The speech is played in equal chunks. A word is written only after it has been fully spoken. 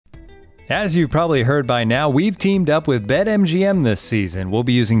As you've probably heard by now, we've teamed up with BetMGM this season. We'll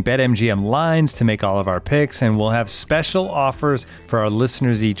be using BetMGM lines to make all of our picks, and we'll have special offers for our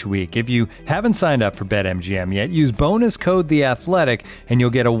listeners each week. If you haven't signed up for BetMGM yet, use bonus code The Athletic, and you'll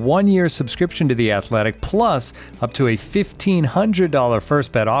get a 1-year subscription to The Athletic, plus up to a $1,500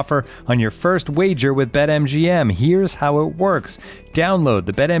 first bet offer on your first wager with BetMGM. Here's how it works. Download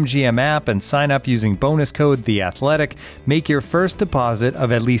the BetMGM app and sign up using bonus code The Athletic. Make your first deposit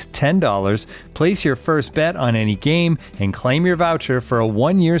of at least $10. Place your first bet on any game and claim your voucher for a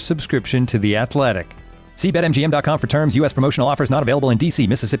 1-year subscription to The Athletic. See BetMGM.com for terms. U.S. promotional offers not available in D.C.,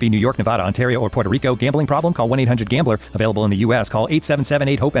 Mississippi, New York, Nevada, Ontario, or Puerto Rico. Gambling problem? Call 1-800-GAMBLER. Available in the U.S. Call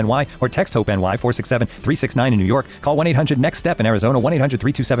 877-8-HOPE-NY or text HOPE-NY 467-369 in New York. Call 1-800-NEXT-STEP in Arizona.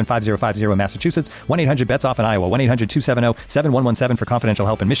 1-800-327-5050 in Massachusetts. 1-800-BETS-OFF in Iowa. 1-800-270-7117 for confidential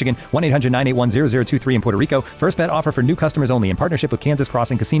help in Michigan. 1-800-981-0023 in Puerto Rico. First bet offer for new customers only in partnership with Kansas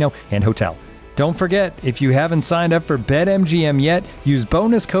Crossing Casino and Hotel. Don't forget, if you haven't signed up for BetMGM yet, use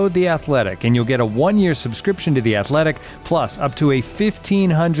bonus code The Athletic, and you'll get a 1-year subscription to The Athletic, plus up to a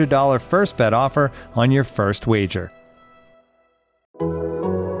 $1,500 first bet offer on your first wager.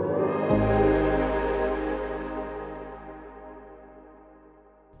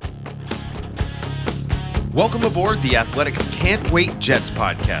 Welcome aboard the Athletics Can't Wait Jets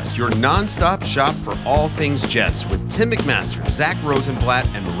podcast, your nonstop shop for all things Jets with Tim McMaster, Zach Rosenblatt,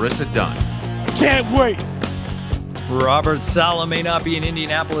 and Marissa Dunn. Can't wait. Robert Saleh may not be in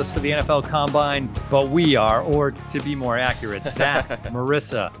Indianapolis for the NFL Combine, but we are, or to be more accurate, Zach,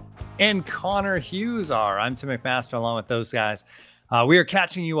 Marissa, and Connor Hughes are. I'm Tim McMaster along with those guys. We are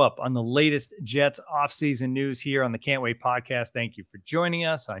catching you up on the latest Jets offseason news here on the Can't Wait podcast. Thank you for joining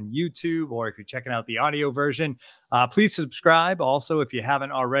us on YouTube, or if you're checking out the audio version, please subscribe. Also, if you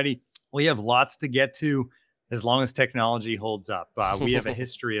haven't already, we have lots to get to as long as technology holds up. We have a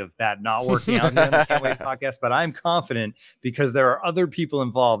history of that not working out here on the Can't Wait podcast, but I'm confident because there are other people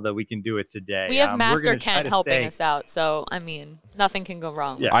involved that we can do it today. We have Master Kent helping us out, so I mean, nothing can go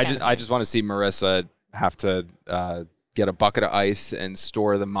wrong. Yeah. I just want to see Marissa have to get a bucket of ice and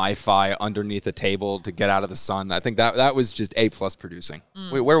store the MiFi underneath a table to get out of the sun. I think that was just A+ producing.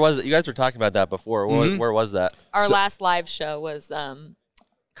 Wait, where was it? You guys were talking about that before. Where was that? Our last live show was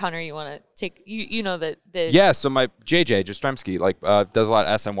Connor, you want to take you know that yeah, so my JJ Jastrzemski does a lot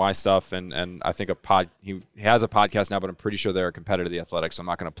of SNY stuff, and I think he has a podcast now, but I'm pretty sure they're a competitor to the Athletics, so I'm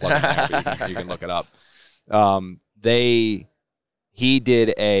not going to plug it there, but you can look it up. He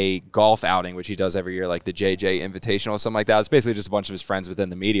did a golf outing, which he does every year, like the JJ Invitational or something like that. It's basically just a bunch of his friends within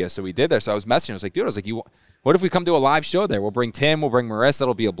the media. So we did there. So I was messaging. I was like, dude, what if we come do a live show there? We'll bring Tim. We'll bring Marissa.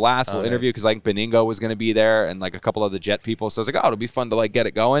 It'll be a blast. We'll interview because like Beningo was going to be there and like a couple other Jet people. So I was like, it'll be fun to like get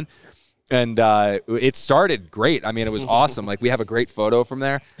it going. And it started great. I mean, it was awesome. Like we have a great photo from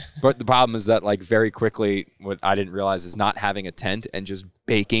there. But the problem is that like very quickly, what I didn't realize is not having a tent and just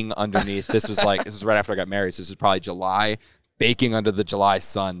baking underneath. This was right after I got married. So this was probably July. Baking under the July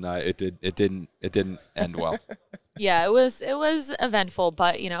sun, it didn't end well. Yeah, it was eventful,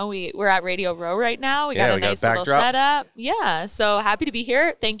 but we're at Radio Row right now. We got a nice little setup. Yeah, so happy to be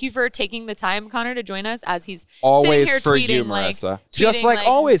here. Thank you for taking the time, Connor, to join us as he's always sitting here for tweeting, you, Marissa. Just like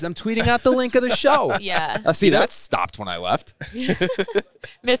always, I'm tweeting out the link of the show. Yeah. See, that stopped when I left.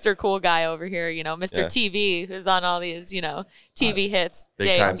 Mr. Cool Guy over here, Mr. TV, who's on all these, TV hits.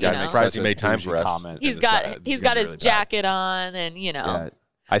 Big time. I'm surprised he made time for us. He's got his jacket on, and Yeah.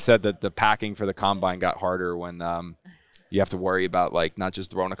 I said that the packing for the Combine got harder when you have to worry about like not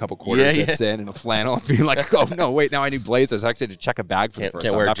just throwing a couple quarter zips in and a flannel and being like, oh no, wait, now I need blazers. I actually had to check a bag for the first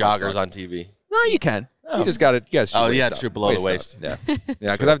time. Can't wear joggers on TV. No, you can. You just got to. Oh yeah, true. Below the waist. Yeah,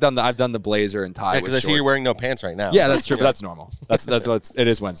 yeah. Because I've done the blazer and tie. Because I see you're wearing no pants right now. Yeah, that's true. But that's normal. It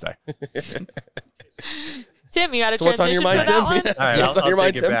is Wednesday. Tim, you got to so what's on your mind, Tim? All right, I'll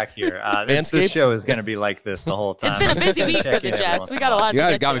take it back here. This show is going to be like this the whole time. It's been a busy week for the Jets. We got a lot to get to.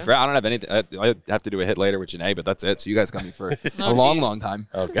 You guys got me for. I don't have anything. I have to do a hit later with Janae, but that's it. So you guys got me for a long time.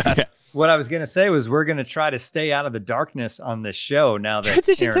 Oh God. Yeah. What I was going to say was we're going to try to stay out of the darkness on this show now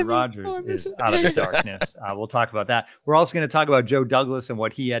that Aaron Rodgers is out of the darkness. We'll talk about that. We're also going to talk about Joe Douglas and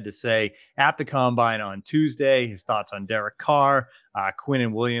what he had to say at the Combine on Tuesday, his thoughts on Derek Carr,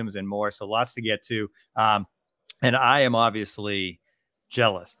 Quinnen Williams, and more. So lots to get to. And I am obviously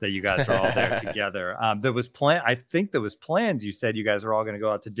jealous that you guys are all there together. I think there was plans. You said you guys are all going to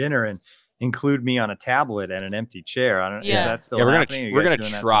go out to dinner and include me on a tablet and an empty chair. I don't know. Is that still happening? We're gonna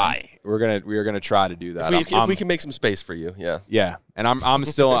try. We're gonna try to do that. If we can make some space for you, yeah. Yeah, and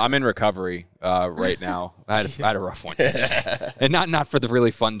I'm in recovery right now. I had a rough one yesterday. And not for the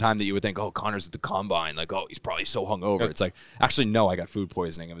really fun time that you would think, oh, Connor's at the combine, like, oh, he's probably so hungover. It's like, actually, no, I got food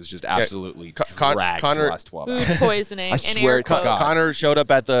poisoning. It was just absolutely dragged for the last 12 hours. Food poisoning. I swear to God. Connor showed up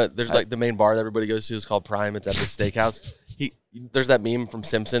at the main bar that everybody goes to. It's called Prime. It's at the steakhouse. There's that meme from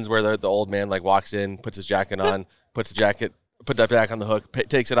Simpsons where the old man like walks in, puts his jacket on, put that back on the hook,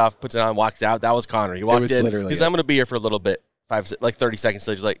 takes it off, puts it on, walks out. That was Connor. He walked in. He's I'm going to be here for a little bit. 30 seconds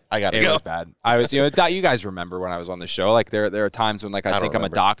later, he's like, I got to go. It was bad. I was, you guys remember when I was on the show, like there are times when like I think I'm a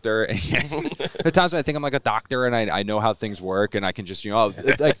doctor. And, there are times when I think I'm like a doctor and I know how things work and I can just,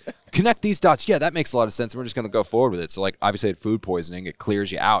 like connect these dots. Yeah, that makes a lot of sense. We're just going to go forward with it. So like obviously I had food poisoning. It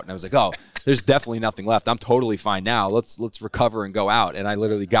clears you out. And I was like, oh, there's definitely nothing left. I'm totally fine now. Let's recover and go out. And I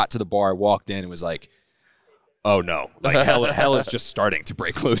literally got to the bar, walked in and was like, oh no, like hell is just starting to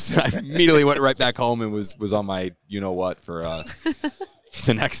break loose. And I immediately went right back home and was on my what for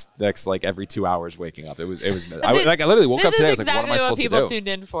the next like every 2 hours waking up. It was I literally woke up today. I was like, what am I supposed to do? This is exactly what people tuned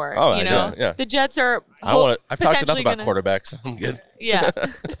in for. Oh, yeah. The Jets are. I've talked enough about quarterbacks. I'm good. Yeah.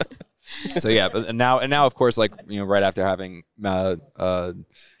 So yeah, but now of course, like right after having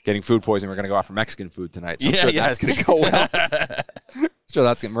getting food poisoning, we're gonna go out for Mexican food tonight. So I'm sure that's gonna go well. Sure,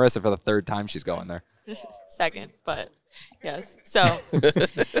 that's Marissa for the third time she's going there. Second, but yes. So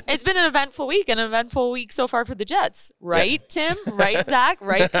it's been an eventful week so far for the Jets, right, Tim? Right, Zach?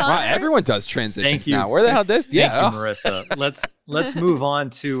 Right, Connor? Wow, everyone does transitions now. Where the hell this? Thank you, Marissa. Let's move on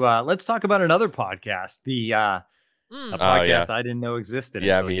to let's talk about another podcast. A podcast I didn't know existed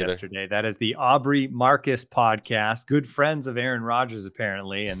until yesterday. That is the Aubrey Marcus podcast. Good friends of Aaron Rodgers,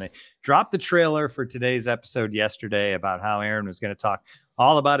 apparently. And they dropped the trailer for today's episode yesterday about how Aaron was going to talk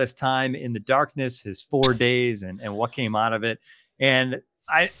all about his time in the darkness, his 4 days, and what came out of it. And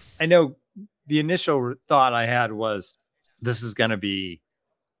I know the initial thought I had was this is going to be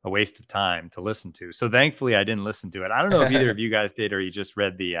a waste of time to listen to. So thankfully, I didn't listen to it. I don't know if either of you guys did or you just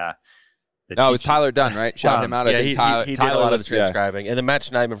read the no, it was Tyler Dunn, right? Shout him out. Yeah, he did a lot of the transcribing. And then Matt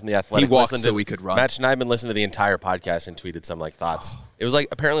Schneidman from The Athletic. He walked so we could run. Matt Schneidman listened to the entire podcast and tweeted some thoughts. It was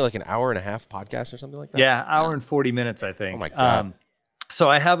apparently an hour and a half podcast or something like that. Yeah, hour and 40 minutes, I think. Oh my God. So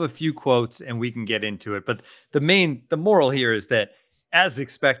I have a few quotes and we can get into it. But the moral here is that, as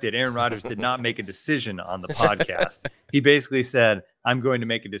expected, Aaron Rodgers did not make a decision on the podcast. He basically said, I'm going to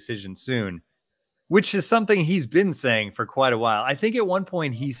make a decision soon, which is something he's been saying for quite a while. I think at one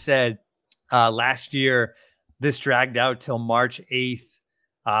point he said, last year, this dragged out till March 8th.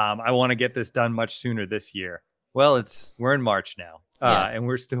 I want to get this done much sooner this year. Well, we're in March now, and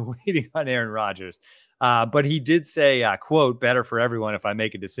we're still waiting on Aaron Rodgers. But he did say, quote, better for everyone if I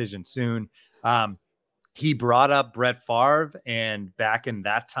make a decision soon. He brought up Brett Favre and back in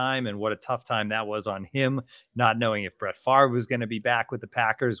that time and what a tough time that was on him, not knowing if Brett Favre was going to be back with the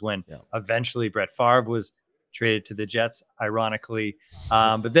Packers when eventually Brett Favre was traded to the Jets, ironically.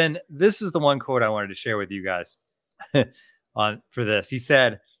 But then this is the one quote I wanted to share with you guys for this. He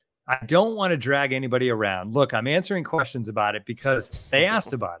said, I don't want to drag anybody around. Look, I'm answering questions about it because they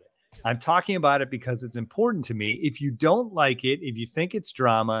asked about it. I'm talking about it because it's important to me. If you don't like it, if you think it's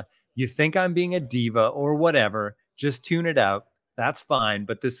drama, you think I'm being a diva or whatever, just tune it out. That's fine.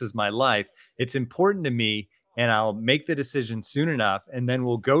 But this is my life. It's important to me and I'll make the decision soon enough. And then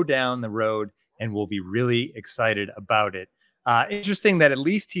we'll go down the road and we'll be really excited about it. Interesting that at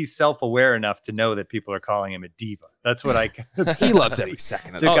least he's self-aware enough to know that people are calling him a diva. That's what he loves every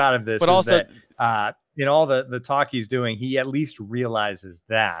second of took out of this. But also, that, in all the talk he's doing, he at least realizes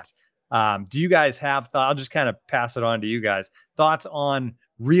that. Do you guys have thoughts? I'll just kind of pass it on to you guys. Thoughts on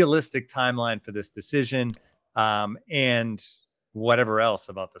realistic timeline for this decision and whatever else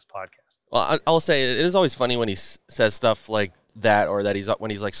about this podcast? Well, I'll say it is always funny when he says stuff like that, or that when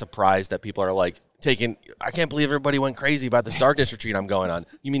he's surprised that people are I can't believe everybody went crazy about this darkness retreat I'm going on.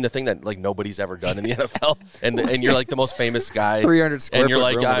 You mean the thing that nobody's ever done in the NFL, and you're the most famous guy, 300 square and you're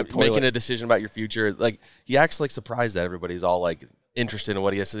I'm making a decision about your future. He acts surprised that everybody's all interested in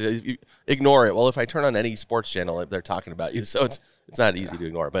what he has to say. You ignore it. Well, if I turn on any sports channel, they're talking about you, so it's not easy to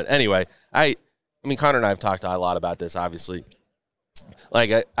ignore. But anyway, I mean Connor and I have talked a lot about this. Obviously,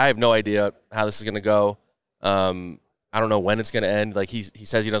 I have no idea how this is going to go. I don't know when it's going to end. He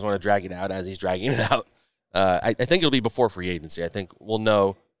says he doesn't want to drag it out as he's dragging it out. I think it'll be before free agency. I think we'll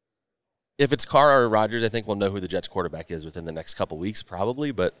know if it's Carr or Rodgers. I think we'll know who the Jets quarterback is within the next couple weeks,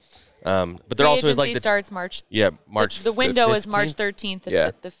 probably. But there also is starts March. Yeah, March. The window 15th? is March 13th.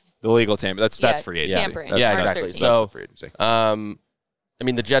 Yeah, the legal time. That's free agency. Tampering. Yeah, exactly. So free agency. I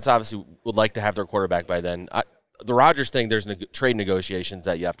mean, the Jets obviously would like to have their quarterback by then. the Rodgers thing, there's trade negotiations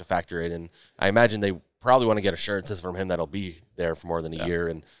that you have to factor in, and I imagine they probably want to get assurances from him that he'll be there for more than a year.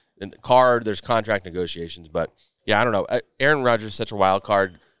 And the card, there's contract negotiations, but yeah, I don't know. Aaron Rodgers is such a wild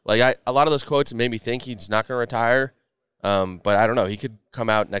card. Like a lot of those quotes made me think he's not going to retire, but I don't know. He could come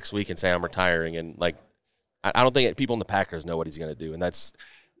out next week and say I'm retiring, and like I don't think people in the Packers know what he's going to do, and that's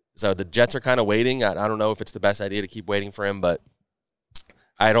so the Jets are kind of waiting. I don't know if it's the best idea to keep waiting for him, but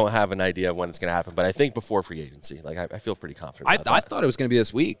I don't have an idea of when it's going to happen, but I think before free agency. Like I feel pretty confident about that. I thought it was going to be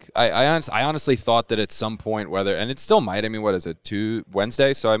this week. I honestly thought that at some point, and it still might. I mean, what is it,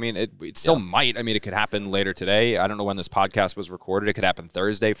 Wednesday? So, I mean, it still might. I mean, it could happen later today. I don't know when this podcast was recorded. It could happen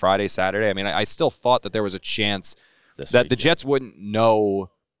Thursday, Friday, Saturday. I mean, I still thought that there was a chance that the Jets wouldn't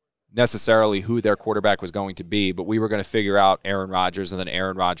know necessarily who their quarterback was going to be, but we were going to figure out Aaron Rodgers, and then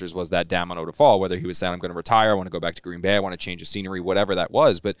Aaron Rodgers was that domino to fall, whether he was saying, I'm going to retire, I want to go back to Green Bay, I want to change the scenery, whatever that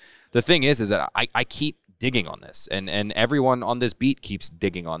was. But the thing is that I keep digging on this, and everyone on this beat keeps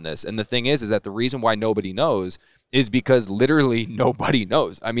digging on this. And the thing is that the reason why nobody knows is because literally nobody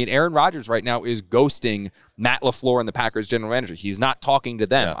knows. I mean, Aaron Rodgers right now is ghosting Matt LaFleur and the Packers general manager. He's not talking to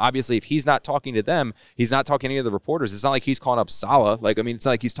them. Yeah. Obviously, if he's not talking to them, he's not talking to any of the reporters. It's not like he's calling up Saleh. Like, I mean, it's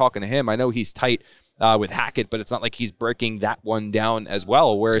not like he's talking to him. I know he's tight with Hackett, but it's not like he's breaking that one down as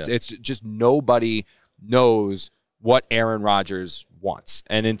well, where it's just nobody knows what Aaron Rodgers wants.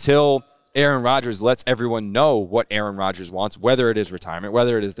 And until Aaron Rodgers lets everyone know what Aaron Rodgers wants, whether it is retirement,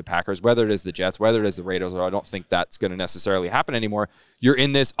 whether it is the Packers, whether it is the Jets, whether it is the Raiders, or I don't think that's going to necessarily happen anymore. You're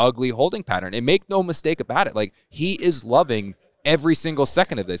in this ugly holding pattern. And make no mistake about it. Like, he is loving every single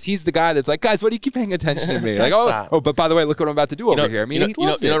second of this. He's the guy that's like, guys, what do you keep paying attention to me? Like, but by the way, look what I'm about to do over here. I mean, he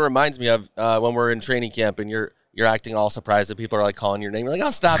loves it. It reminds me of when we're in training camp and you're acting all surprised that people are like calling your name. You're like,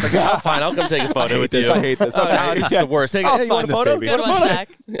 I'll stop it. I'm fine. I'll come take a photo with you. I hate this. This is the worst. Hey, you want a photo? Good one, Zach.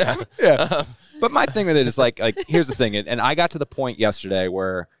 Yeah. But my thing with it is like here's the thing, and I got to the point yesterday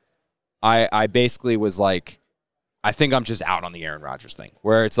where I basically was like, I think I'm just out on the Aaron Rodgers thing,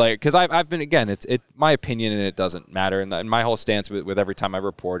 where it's like, because I've been, again, it's my opinion and it doesn't matter, and my whole stance with every time I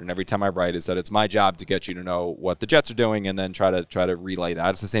report and every time I write is that it's my job to get you to know what the Jets are doing and then try to relay that.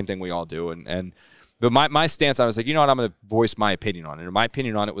 It's the same thing we all do, but my stance, I was like, you know what, I'm going to voice my opinion on it, and my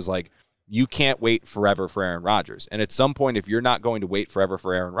opinion on it was like, you can't wait forever for Aaron Rodgers. And at some point, if you're not going to wait forever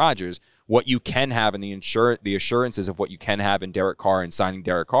for Aaron Rodgers, what you can have in the assurances of what you can have in Derek Carr and signing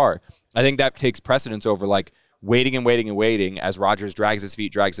Derek Carr, I think that takes precedence over like waiting and waiting and waiting as Rodgers drags his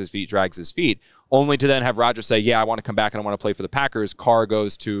feet, only to then have Rodgers say, yeah, I want to come back and I want to play for the Packers. Carr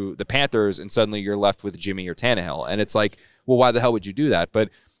goes to the Panthers, and suddenly you're left with Jimmy or Tannehill. And it's like, well, why the hell would you do that? But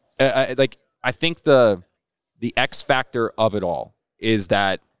I think the X factor of it all is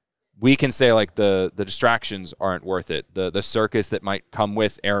that we can say like the distractions aren't worth it. The circus that might come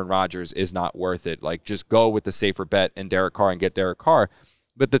with Aaron Rodgers is not worth it. Like, just go with the safer bet and Derek Carr and get Derek Carr.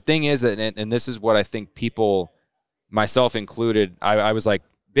 But the thing is, and this is what I think people, myself included, I was like,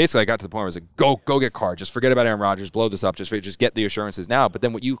 basically I got to the point where I was like, go get Carr. Just forget about Aaron Rodgers. Blow this up. Just get the assurances now. But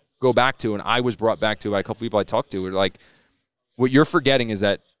then what you go back to, and I was brought back to by a couple people I talked to, were like, what you're forgetting is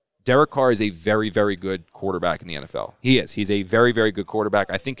that Derek Carr is a very, very good quarterback in the NFL. He is. He's a very, very good quarterback.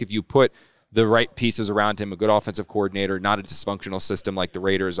 I think if you put the right pieces around him, a good offensive coordinator, not a dysfunctional system like the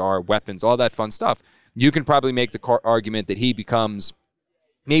Raiders are, weapons, all that fun stuff, you can probably make the argument that he becomes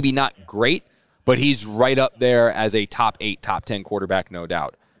maybe not great, but he's right up there as a top 8, top 10 quarterback, no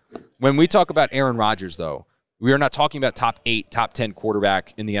doubt. When we talk about Aaron Rodgers, though, we are not talking about top 8, top 10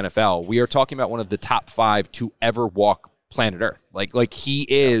 quarterback in the NFL. We are talking about one of the top 5 to ever walk planet Earth. Like he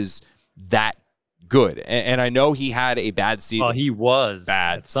is that good. And I know he had a bad season. Well, he was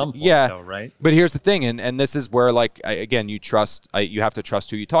bad at some point, yeah, though, right? But here's the thing, and this is where, like, again, you have to trust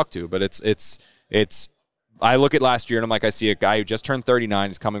who you talk to. But it's. I look at last year and I'm like, I see a guy who just turned 39,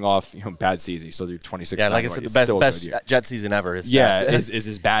 is coming off bad season. He still do 26. Yeah, like I said, the best Jet season ever. Is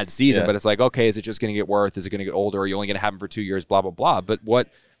his bad season. Yeah. But it's like, okay, is it just going to get worse? Is it going to get older? Are you only going to have him for 2 years? Blah blah blah. But what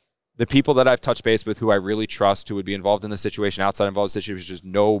the people that I've touched base with, who I really trust, who would be involved in the situation, outside involved in the situation, just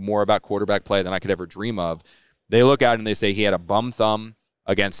know more about quarterback play than I could ever dream of. They look at it and they say he had a bum thumb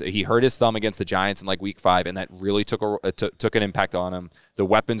he hurt his thumb against the Giants in like week 5, and that really took an impact on him. The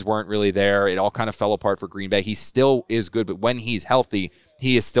weapons weren't really there. It all kind of fell apart for Green Bay. He still is good, but when he's healthy,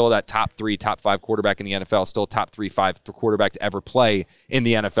 he is still that top 3, top 5 quarterback in the NFL, still top 3, 5 quarterback to ever play in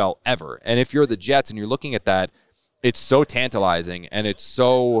the NFL ever. And if you're the Jets and you're looking at that, it's so tantalizing, and it's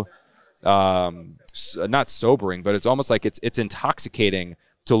so not sobering, but it's almost like it's intoxicating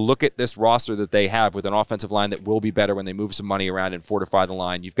to look at this roster that they have with an offensive line that will be better when they move some money around and fortify the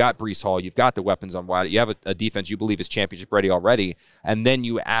line. You've got Breece Hall. You've got the weapons on wide. You have a defense you believe is championship ready already. And then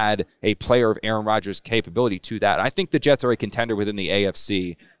you add a player of Aaron Rodgers' capability to that. I think the Jets are a contender within the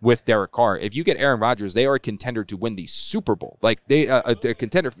AFC with Derek Carr. If you get Aaron Rodgers, they are a contender to win the Super Bowl. Like they a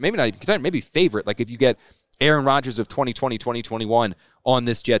contender, maybe not even contender, maybe favorite. Like if you get Aaron Rodgers of 2020, 2021 on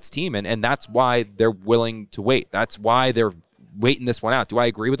this Jets team. And that's why they're willing to wait. That's why they're waiting this one out. Do I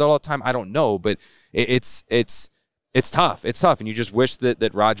agree with it all the time? I don't know, but it's tough. It's tough. And you just wish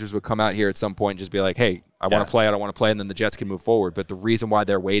that Rodgers would come out here at some point and just be like, hey, I want to play. I don't want to play. And then the Jets can move forward. But the reason why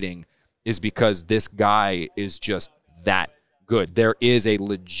they're waiting is because this guy is just that good. There is a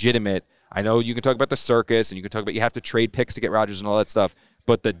legitimate, I know you can talk about the circus and you can talk about you have to trade picks to get Rodgers and all that stuff,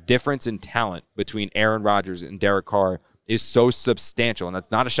 but the difference in talent between Aaron Rodgers and Derek Carr is so substantial. And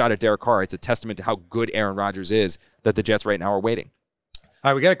that's not a shot at Derek Carr. It's a testament to how good Aaron Rodgers is that the Jets right now are waiting.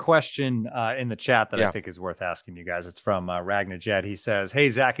 All right, we got a question in the chat that I think is worth asking you guys. It's from Ragnar Jed. He says, hey,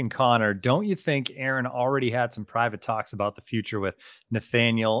 Zach and Connor, don't you think Aaron already had some private talks about the future with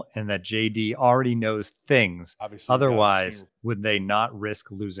Nathaniel and that JD already knows things? Obviously, otherwise, would they not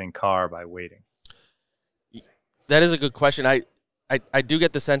risk losing Carr by waiting? That is a good question. I do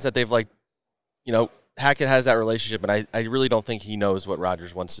get the sense that they've Hackett has that relationship, and I really don't think he knows what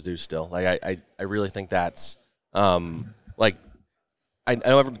Rodgers wants to do still. Like I really think that's I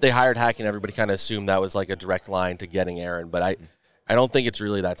know they hired Hackett and everybody kind of assumed that was like a direct line to getting Aaron, but I don't think it's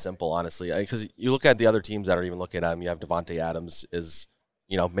really that simple, honestly. Because you look at the other teams that are even looking at him, you have Devontae Adams is,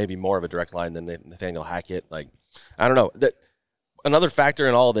 maybe more of a direct line than Nathaniel Hackett. Like, I don't know. Another factor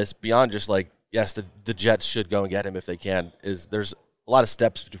in all of this, beyond just like, yes, the Jets should go and get him if they can, is there's a lot of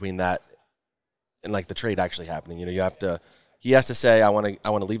steps between that and like the trade actually happening. He has to say, I want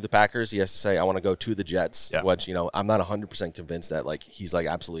to leave the Packers. He has to say, I want to go to the Jets, which, I'm not 100% convinced that like he's like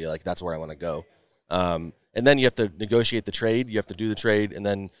absolutely like that's where I want to go. And then you have to negotiate the trade. You have to do the trade. And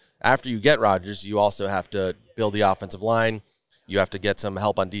then after you get Rodgers, you also have to build the offensive line. You have to get some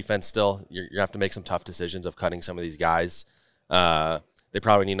help on defense still. You have to make some tough decisions of cutting some of these guys. They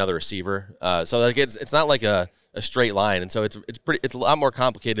probably need another receiver. So like it's not like a straight line. And so it's a lot more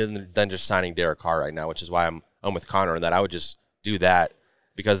complicated than just signing Derek Carr right now, which is why I'm with Connor in that I would just do that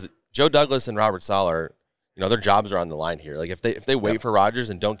because Joe Douglas and Robert Saleh, their jobs are on the line here. Like if they wait for Rodgers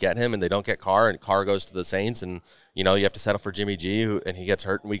and don't get him and they don't get Carr and Carr goes to the Saints and, you have to settle for Jimmy G and he gets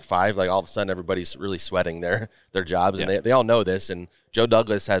hurt in week 5, like all of a sudden everybody's really sweating their jobs and they all know this. And Joe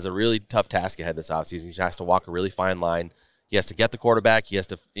Douglas has a really tough task ahead this offseason. He has to walk a really fine line. He has to get the quarterback. He has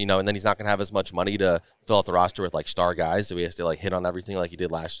to, and then he's not going to have as much money to fill out the roster with like star guys. So he has to like hit on everything like he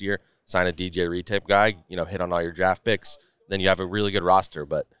did last year. Sign a DJ Reed type guy, hit on all your draft picks. Then you have a really good roster.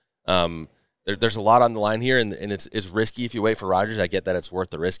 But there's a lot on the line here, and it's risky if you wait for Rodgers. I get that it's worth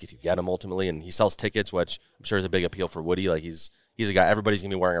the risk if you get him ultimately. And he sells tickets, which I'm sure is a big appeal for Woody. Like he's a guy, everybody's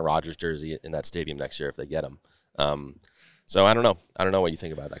going to be wearing a Rodgers jersey in that stadium next year if they get him. So I don't know. I don't know what you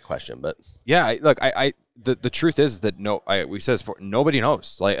think about that question, but yeah, look, the truth is that we said this before, nobody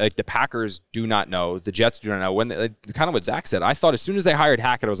knows. Like the Packers do not know, the Jets do not know. When kind of what Zach said, I thought as soon as they hired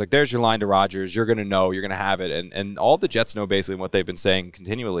Hackett, I was like, "There's your line to Rodgers. You're going to know. You're going to have it." And all the Jets know basically what they've been saying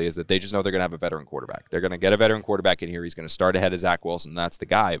continually is that they just know they're going to have a veteran quarterback. They're going to get a veteran quarterback in here. He's going to start ahead of Zach Wilson. That's the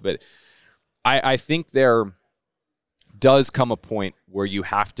guy. But I think there does come a point where you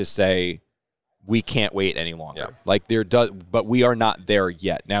have to say, we can't wait any longer. Yeah. Like there does, but we are not there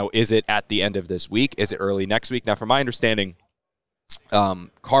yet. Now, is it at the end of this week? Is it early next week? Now, from my understanding,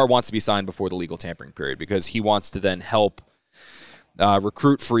 Carr wants to be signed before the legal tampering period because he wants to then help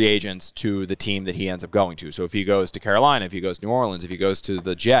recruit free agents to the team that he ends up going to. So if he goes to Carolina, if he goes to New Orleans, if he goes to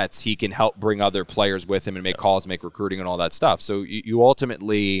the Jets, he can help bring other players with him and make calls, make recruiting and all that stuff. So you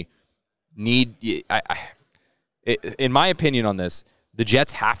ultimately need, in my opinion on this, the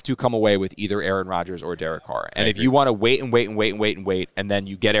Jets have to come away with either Aaron Rodgers or Derek Carr. And if you want to wait, and then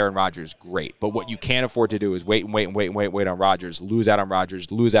you get Aaron Rodgers, great. But what you can't afford to do is wait on Rodgers, lose out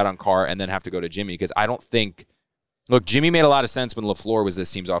on Carr, and then have to go to Jimmy. Because I don't think – look, Jimmy made a lot of sense when LaFleur was this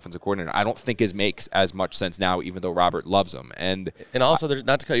team's offensive coordinator. I don't think his makes as much sense now, even though Robert loves him. And also, there's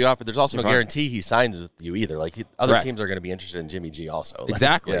not to cut you off, but there's also no guarantee he signs with you either. Like other teams are going to be interested in Jimmy G also.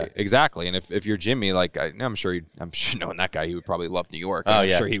 Exactly. And if you're Jimmy, like I'm sure knowing that guy, he would probably love New York. I'm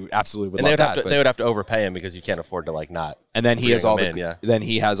sure he absolutely would. And love they would have to overpay him because you can't afford to like not. And then he has all then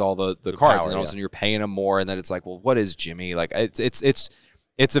he has all the cards, and all of a sudden you're paying him more, and then it's like, well, what is Jimmy? Like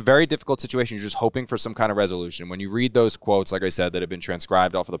it's a very difficult situation. You're just hoping for some kind of resolution. When you read those quotes, like I said, that have been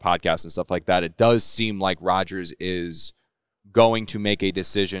transcribed off of the podcast and stuff like that, it does seem like Rodgers is going to make a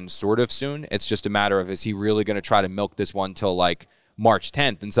decision sort of soon. It's just a matter of, is he really going to try to milk this one till like March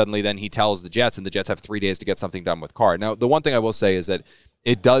 10th, and suddenly then he tells the Jets, and the Jets have 3 days to get something done with Carr. Now, the one thing I will say is that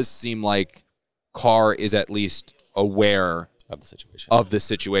it does seem like Carr is at least aware of the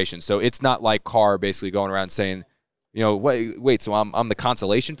situation. So it's not like Carr basically going around saying, wait, so I'm the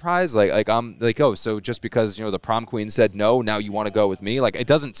consolation prize? Like I'm like, oh, so just because, the prom queen said no, now you want to go with me? Like, it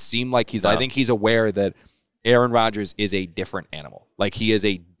doesn't seem like I think he's aware that Aaron Rodgers is a different animal. Like, he is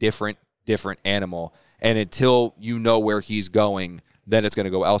a different animal. And until you know where he's going, then it's going to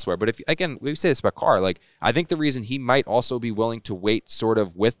go elsewhere. But we say this about Carr, like, I think the reason he might also be willing to wait sort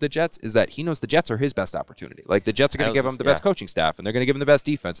of with the Jets is that he knows the Jets are his best opportunity. Like, the Jets are going to give him the best coaching staff, and they're going to give him the best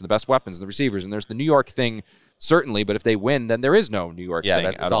defense and the best weapons and the receivers. And there's the New York thing, certainly, but if they win, then there is no New York thing.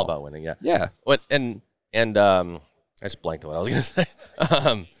 Yeah, it's all about winning, yeah. Yeah. And I just blanked on what I was going to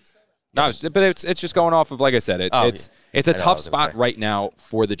say. No, but it's just going off of, like I said, it's a tough spot right now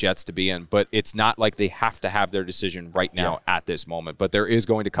for the Jets to be in, but it's not like they have to have their decision right now at this moment. But there is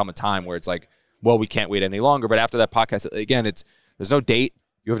going to come a time where it's like, well, we can't wait any longer. But after that podcast, again, there's no date.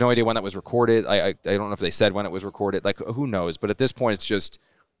 You have no idea when that was recorded. I don't know if they said when it was recorded. Like, who knows? But at this point, it's just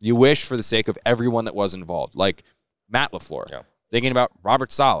you wish for the sake of everyone that was involved, like Matt LaFleur. Yeah. Thinking about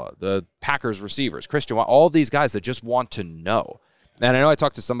Robert Saleh, the Packers receivers, Christian, all these guys that just want to know. And I know I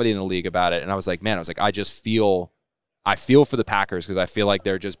talked to somebody in the league about it, and I was like, I feel for the Packers because I feel like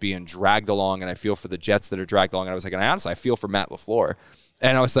they're just being dragged along, and I feel for the Jets that are dragged along. And I was like, and honestly, I feel for Matt LaFleur.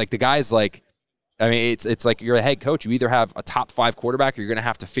 And I was like, the guy's like, I mean, it's like you're a head coach. You either have a top 5 quarterback, or you're going to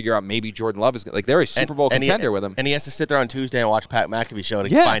have to figure out maybe Jordan Love is like they're a Super Bowl contender with him, and he has to sit there on Tuesday and watch Pat McAfee show to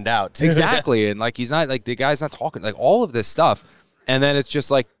find out exactly. And like he's not like the guy's not talking like all of this stuff, and then it's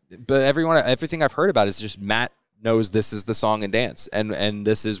just like, but everything I've heard about is just Matt knows this is the song and dance, and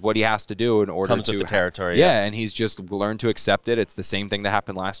this is what he has to do in order comes with the territory. Yeah, and he's just learned to accept it. It's the same thing that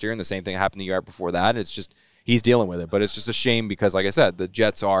happened last year, and the same thing that happened the year before that. It's just he's dealing with it, but it's just a shame because, like I said, the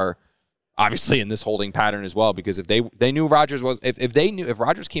Jets are obviously in this holding pattern as well. Because if they knew Rodgers was if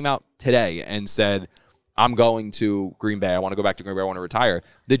Rodgers came out today and said, I'm going to Green Bay, I want to go back to Green Bay, I want to retire,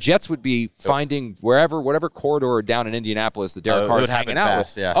 the Jets would be finding whatever corridor down in Indianapolis that Derek Carr is hanging out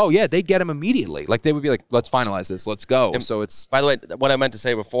with. Yeah. Oh, yeah, they'd get him immediately. Like, they would be like, let's finalize this, let's go. And so it's... By the way, what I meant to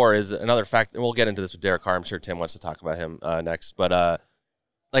say before is another fact, and we'll get into this with Derek Carr. I'm sure Tim wants to talk about him next. But, I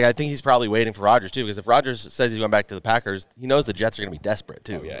think he's probably waiting for Rodgers, too, because if Rodgers says he's going back to the Packers, he knows the Jets are going to be desperate,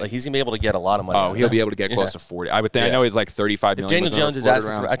 too. Oh, yeah. Like, he's going to be able to get a lot of money. Oh, he'll be able to get close to 40. I would think. I know he's like 35 million. If Daniel Jones is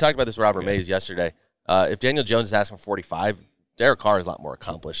asking for... I talked about this with Robert Mays yesterday. If Daniel Jones is asking for 45, Derek Carr is a lot more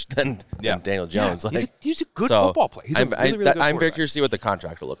accomplished than Daniel Jones. Yeah, he's a good football player. He's really good I'm very curious to see what the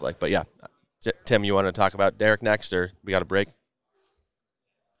contract will look like. But yeah, Tim, you want to talk about Derek next, or we got a break?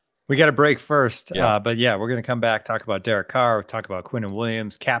 We got a break first. But yeah, we're going to come back, talk about Derek Carr, talk about Quinnen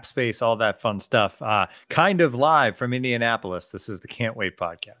Williams, cap space, all that fun stuff. Kind of live from Indianapolis. This is the Can't Wait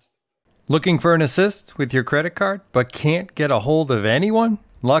podcast. Looking for an assist with your credit card, but can't get a hold of anyone?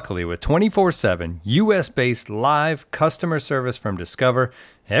 Luckily, with 24/7 U.S.-based live customer service from Discover,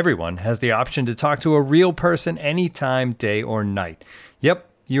 everyone has the option to talk to a real person anytime, day or night. Yep,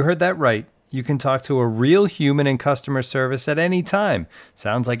 you heard that right. You can talk to a real human in customer service at any time.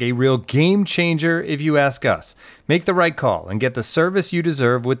 Sounds like a real game changer if you ask us. Make the right call and get the service you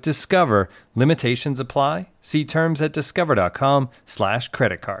deserve with Discover. Limitations apply. See terms at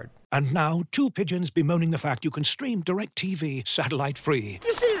discover.com/creditcard. And now, 2 pigeons bemoaning the fact you can stream DirecTV satellite-free.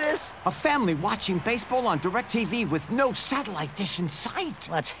 You see this? A family watching baseball on DirecTV with no satellite dish in sight.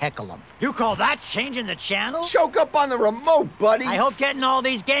 Let's heckle them. You call that changing the channel? Choke up on the remote, buddy. I hope getting all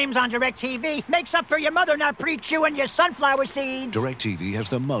these games on DirecTV makes up for your mother not pre-chewing your sunflower seeds. DirecTV has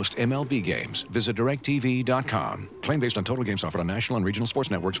the most MLB games. Visit DirecTV.com. Claim based on total games offered on national and regional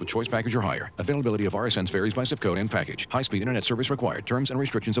sports networks with choice package or higher. Availability of RSNs varies by zip code and package. High-speed internet service required. Terms and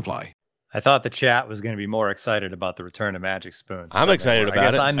restrictions apply. I thought the chat was going to be more excited about the return of Magic Spoons. I'm excited about it.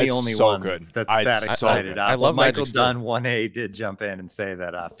 I guess I'm the only one that's that excited. I love Michael Magic Dunn 1A did jump in and say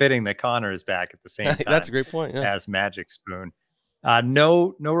that fitting that Connor is back at the same time. That's a great point. Yeah. As Magic Spoon.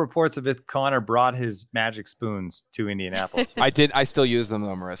 No reports of if Connor brought his Magic Spoons to Indianapolis. I still use them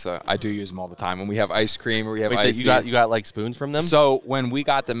though, Marissa. I do use them all the time when we have ice cream or we have ice. You got like spoons from them? So when we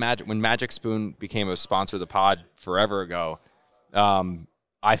got when Magic Spoon became a sponsor of the pod forever ago,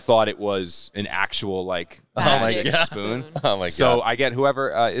 I thought it was an actual magic spoon. Oh my god! So I get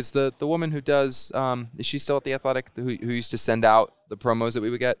whoever is the woman who does. Is she still at the Athletic? Who used to send out the promos that we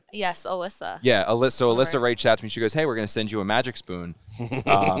would get? Yes, Alyssa. Yeah, Alyssa. So Alyssa reached out to me. She goes, "Hey, we're going to send you a magic spoon."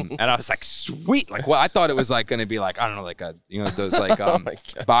 And I was like, "Sweet!" Like, well, I thought it was like going to be like, I don't know, like those like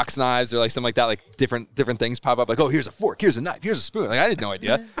box knives or like something like that. Like different things pop up. Like, oh, here's a fork, here's a knife, here's a spoon. Like I had no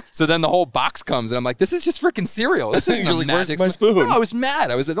idea. So then the whole box comes, and I'm like, this is just freaking cereal. This isn't a magic spoon. No, I was mad.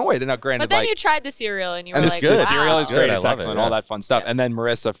 I was annoyed. And now, granted, but then you tried the cereal, and you were like, good. The cereal is great. It's I love excellent. it, All that fun stuff. And then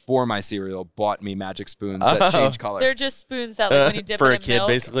Marissa, for my cereal, bought me magic spoons that change color. They're just spoons that, like, when you dip for it a in kid, milk,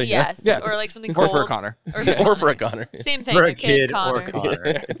 basically. Yes, yeah. Or like something or cold. for a Connor. Or for a Connor. Same thing. For a kid or Connor.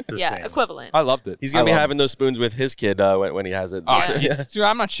 It's the same. Equivalent. I loved it. He's going to be having those spoons with his kid when he has it. Dude,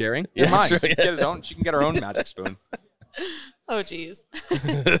 I'm not sharing. They're mine. True, She can get her own magic spoon. Oh, geez.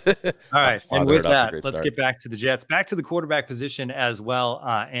 All right. And Father with off to a that, great let's start. get back to the Jets, back to the quarterback position as well.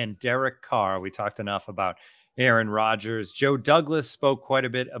 And Derek Carr. We talked enough about Aaron Rodgers. Joe Douglas spoke quite a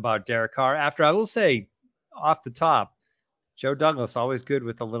bit about Derek Carr. After, I will say, off the top, Joe Douglas always good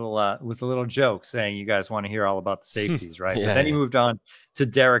with a little joke, saying you guys want to hear all about the safeties, right? But then he moved on to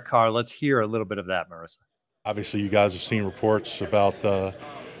Derek Carr. Let's hear a little bit of that, Marissa. Obviously, you guys have seen reports about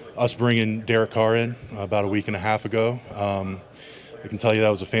us bringing Derek Carr in about a week and a half ago. I can tell you that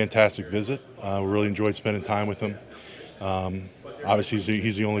was a fantastic visit. We really enjoyed spending time with him. Obviously,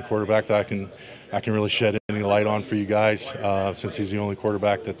 he's the only quarterback that I can really shed any light on for you guys, since he's the only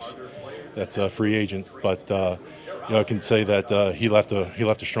quarterback that's a free agent. But I can say that he left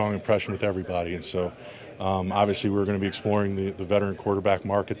a strong impression with everybody, and so. Obviously, we're going to be exploring the veteran quarterback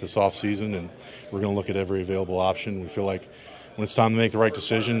market this offseason, and we're going to look at every available option. We feel like when it's time to make the right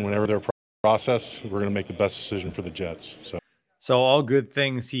decision, whenever their process, we're going to make the best decision for the Jets. So all good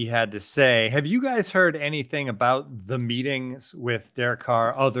things he had to say. Have you guys heard anything about the meetings with Derek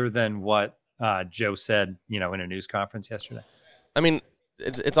Carr other than what Joe said, in a news conference yesterday? I mean,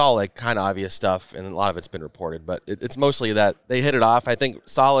 it's all like kind of obvious stuff, and a lot of it's been reported, but it's mostly that they hit it off. I think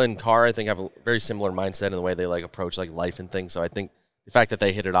Saleh and Carr, have a very similar mindset in the way they like approach like life and things. So I think the fact that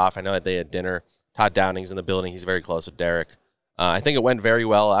they hit it off, I know that they had dinner. Todd Downing's in the building. He's very close with Derek. I think it went very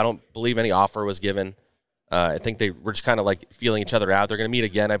well. I don't believe any offer was given. I think they were just kind of like feeling each other out. They're going to meet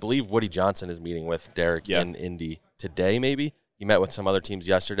again. I believe Woody Johnson is meeting with Derek in Indy today, maybe. He met with some other teams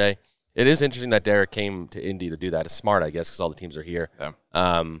yesterday. It is interesting that Derek came to Indy to do that. It's smart, I guess, because all the teams are here. Yeah.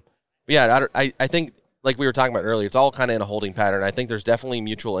 I think, like we were talking about earlier, it's all kind of in a holding pattern. I think there's definitely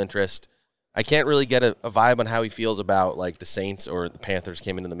mutual interest. I can't really get a vibe on how he feels about like the Saints or the Panthers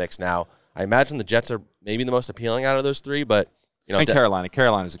came into the mix now. I imagine the Jets are maybe the most appealing out of those three, but and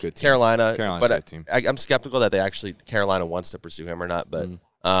Carolina's a good team. Carolina's a good team. I'm skeptical that Carolina wants to pursue him or not. But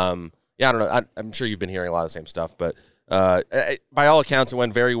I don't know. I'm sure you've been hearing a lot of the same stuff, but by all accounts, it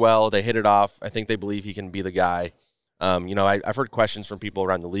went very well. They hit it off. I think they believe he can be the guy. I've heard questions from people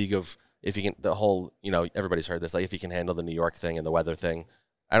around the league of if he can, the whole, everybody's heard this, like if he can handle the New York thing and the weather thing.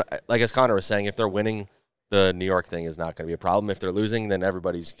 Like as Connor was saying, if they're winning, the New York thing is not going to be a problem. If they're losing, then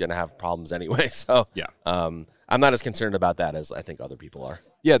everybody's going to have problems anyway. So yeah, I'm not as concerned about that as I think other people are.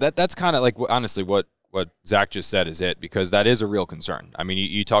 Yeah, that's kind of like honestly what Zach just said is it, because that is a real concern. I mean,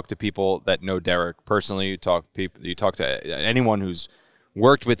 you talk to people that know Derek personally. You talk to anyone who's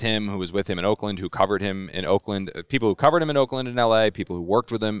worked with him, who was with him in Oakland, who covered him in Oakland, people who covered him in Oakland and LA, people who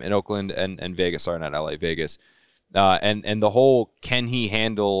worked with him in Oakland and Vegas, sorry, not LA, Vegas. And the whole, can he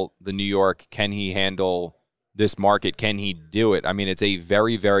handle the New York? Can he handle this market? Can he do it? I mean, it's a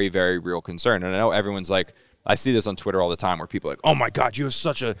very, very, very real concern. And I know everyone's like, I see this on Twitter all the time where people are like, oh my God, you have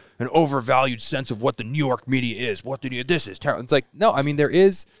such an overvalued sense of what the New York media is. This is terrible. It's like, no, I mean, there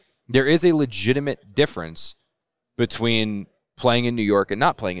is a legitimate difference between playing in New York and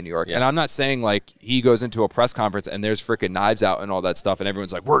not playing in New York. Yeah. And I'm not saying like he goes into a press conference and there's freaking knives out and all that stuff and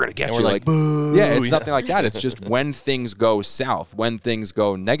everyone's like, we're going to get you. Like, boo. Yeah, it's nothing like that. It's just when things go south, when things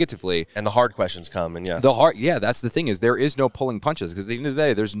go negatively. And the hard questions come. And that's the thing is there is no pulling punches because at the end of the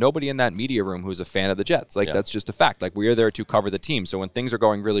day, there's nobody in that media room who's a fan of the Jets. Like that's just a fact. Like we are there to cover the team. So when things are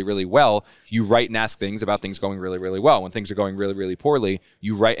going really, really well, you write and ask things about things going really, really well. When things are going really, really poorly,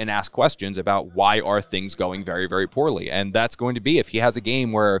 you write and ask questions about why are things going very, very poorly. And that's going to be if he has a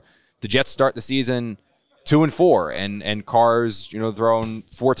game where the Jets start the season 2-4 and Carr's thrown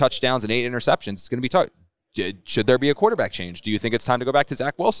 4 touchdowns and 8 interceptions. It's going to be tough. Should there be a quarterback change? Do you think it's time to go back to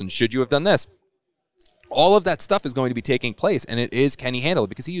Zach Wilson? Should you have done this? All of that stuff is going to be taking place, and it is, can he handle it?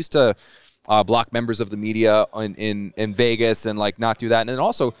 Because he used to block members of the media in Vegas and like not do that. And then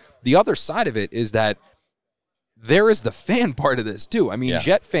also the other side of it is that there is the fan part of this too. I mean,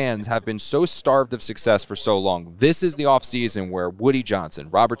 Jet fans have been so starved of success for so long. This is the offseason where Woody Johnson,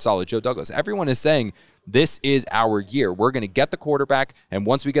 Robert Saleh, Joe Douglas, everyone is saying this is our year. We're going to get the quarterback, and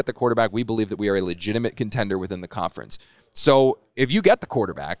once we get the quarterback, we believe that we are a legitimate contender within the conference. So if you get the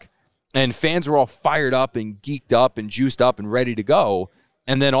quarterback and fans are all fired up and geeked up and juiced up and ready to go,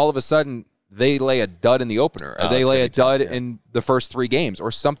 and then all of a sudden they lay a dud in the opener, or they lay a dud in the first 3 games,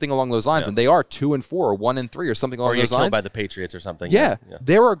 or something along those lines, and they are 2-4 or 1-3 or something along those lines. Or killed by the Patriots or something. Yeah,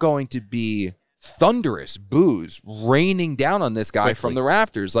 there are going to be thunderous boos raining down on this guy from the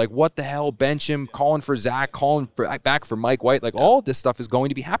rafters. Like, what the hell? Bench him, calling for Zach, calling back for Mike White. Like, all of this stuff is going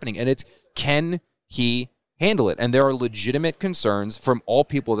to be happening, and it's, can he handle it? And there are legitimate concerns from all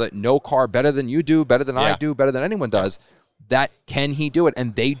people that know Carr better than you do, better than I do, better than anyone does, that can he do it?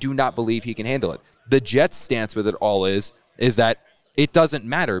 And they do not believe he can handle it. The Jets' stance with it all is that it doesn't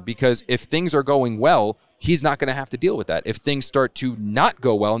matter, because if things are going well, he's not going to have to deal with that. If things start to not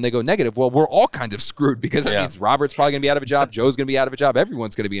go well and they go negative, well, we're all kind of screwed, because that means Robert's probably going to be out of a job, Joe's going to be out of a job,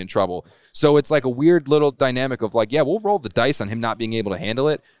 everyone's going to be in trouble. So it's like a weird little dynamic of like, yeah, we'll roll the dice on him not being able to handle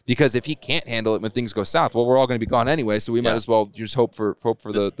it, because if he can't handle it when things go south, well, we're all going to be gone anyway, so we might as well just hope for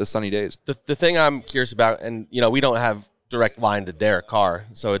the sunny days. The thing I'm curious about, and we don't have direct line to Derek Carr,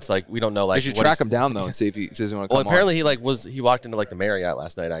 so it's like we don't know. Like, you should track him down though and see if he says he want to come. Well, apparently he walked into like the Marriott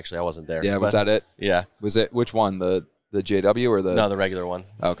last night. Actually, I wasn't there. Yeah, was that it? Yeah. Was it which one? The JW or the? No, the regular one.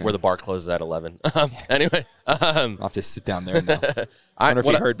 Okay. Where the bar closes at 11. Anyway, I'll have to sit down there now. I wonder if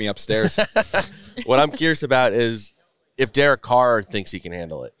he heard me upstairs. What I'm curious about is if Derek Carr thinks he can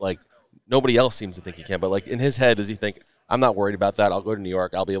handle it. Like, nobody else seems to think he can, but like in his head, does he think, I'm not worried about that, I'll go to New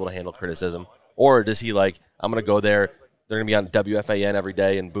York, I'll be able to handle criticism? Or does he like, I'm going to go there, they're going to be on WFAN every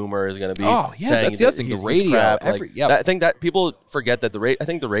day, and Boomer is going to be saying that's the other thing. The radio, I think that people forget that I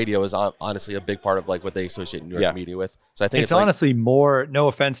think the radio is honestly a big part of like what they associate New York media with. So I think it's honestly more. No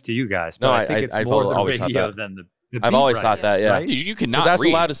offense to you guys, but I think it's more the radio than the I've always thought that. Yeah, right? You cannot. Because that's a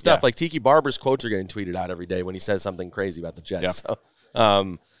lot of stuff. Yeah. Like Tiki Barber's quotes are getting tweeted out every day when he says something crazy about the Jets.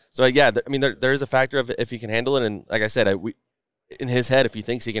 Yeah. So yeah, I mean, there is a factor of if he can handle it, and like I said, in his head, if he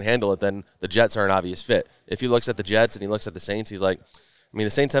thinks he can handle it, then the Jets are an obvious fit. If he looks at the Jets and he looks at the Saints, he's like, I mean,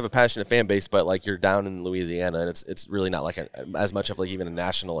 the Saints have a passionate fan base, but like you're down in Louisiana, and it's really not like as much of like even a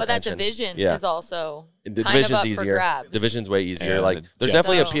national attention. But that division is also the kind division's of up easier. For grabs. Division's way easier. Like there's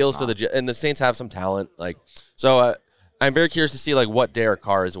definitely appeals to the and the Saints have some talent. Like so, I'm very curious to see like what Derek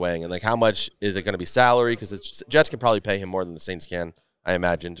Carr is weighing and like how much is it going to be salary, because the Jets can probably pay him more than the Saints can, I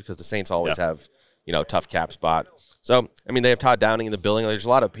imagine, because the Saints always have tough cap spot. So, I mean, they have Todd Downing in the building. There's a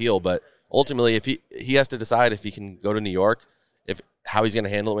lot of appeal, but ultimately, if he has to decide if he can go to New York, how he's going to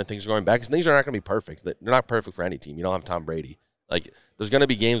handle it when things are going back, because things are not going to be perfect. They're not perfect for any team. You don't have Tom Brady. Like, there's going to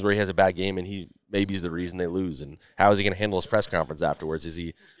be games where he has a bad game, and maybe he's the reason they lose. And how is he going to handle his press conference afterwards? Is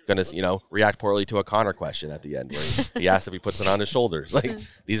he going to, react poorly to a Connor question at the end, where he asks if he puts it on his shoulders? Like,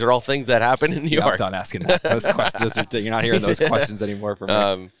 these are all things that happen in New York. I'm done asking those questions. You're not hearing those questions anymore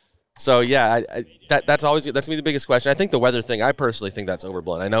from me. So yeah, that's gonna be the biggest question. I think the weather thing, I personally think that's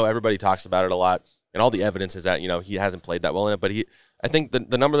overblown. I know everybody talks about it a lot, and all the evidence is that he hasn't played that well in it. But I think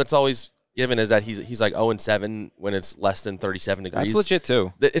the number that's always given is that he's like 0-7 when it's less than 37 degrees. That's legit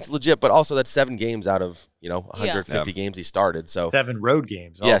too. It's legit, but also that's 7 games out of 150 games he started. So 7 road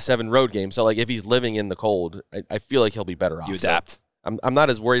games. Yeah, 7 road games. So like if he's living in the cold, I feel like he'll be better off. You adapt. So I'm not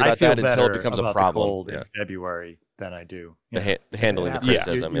as worried about that until it becomes a problem. The cold in February than I do. The handling the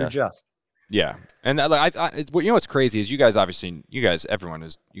criticism. You adjust. Yeah, and what's crazy is you guys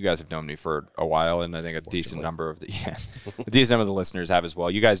have known me for a while, and I think a decent number of the listeners have as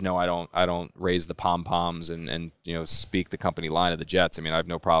well. You guys know I don't raise the pom poms and speak the company line of the Jets. I mean, I have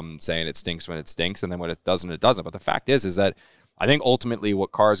no problem saying it stinks when it stinks, and then when it doesn't, it doesn't. But the fact is that I think ultimately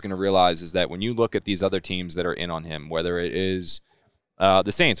what Carr is going to realize is that when you look at these other teams that are in on him, whether it is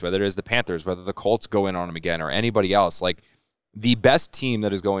the Saints, whether it is the Panthers, whether the Colts go in on him again, or anybody else, like. The best team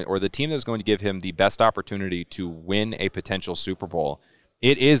that is going, or the team that is going to give him the best opportunity to win a potential Super Bowl,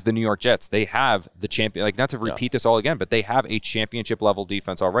 it is the New York Jets. They have the champion, like not to repeat this all again, but they have a championship level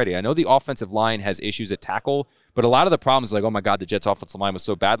defense already. I know the offensive line has issues at tackle, but a lot of the problems like, oh my God, the Jets offensive line was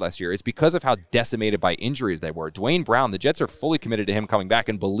so bad last year. It's because of how decimated by injuries they were. Dwayne Brown, the Jets are fully committed to him coming back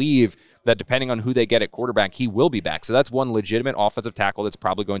and believe that depending on who they get at quarterback, he will be back. So that's one legitimate offensive tackle that's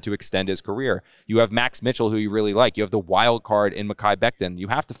probably going to extend his career. You have Max Mitchell, who you really like. You have the wild card in Mekhi Becton. You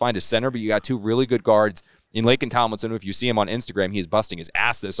have to find a center, but you got 2 really good guards in Laken Tomlinson. If you see him on Instagram, he is busting his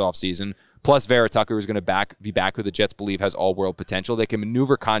ass this offseason. Plus Vera Tucker, who's going to be back, who the Jets believe has all-world potential. They can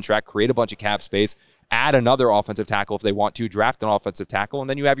maneuver contract, create a bunch of cap space, add another offensive tackle if they want to, draft an offensive tackle, and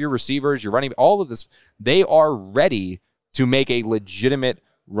then you have your receivers, your running, all of this. They are ready to make a legitimate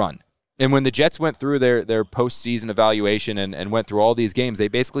run. And when the Jets went through their postseason evaluation and went through all these games, they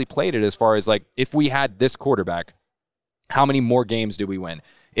basically played it as far as like, if we had this quarterback, how many more games do we win?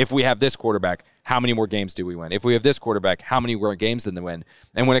 If we have this quarterback, how many more games do we win? If we have this quarterback, how many more games than they win?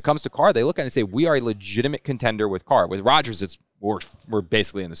 And when it comes to Carr, they look at it and say, we are a legitimate contender with Carr. With Rodgers, it's we're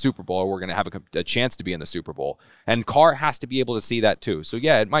basically in the Super Bowl, or we're going to have a chance to be in the Super Bowl. And Carr has to be able to see that too. So,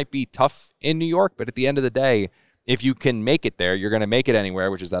 yeah, it might be tough in New York, but at the end of the day, if you can make it there, you're going to make it anywhere,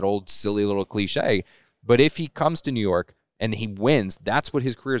 which is that old silly little cliche. But if he comes to New York and he wins, that's what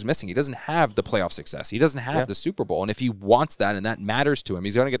his career is missing. He doesn't have the playoff success. He doesn't have the Super Bowl. And if he wants that and that matters to him,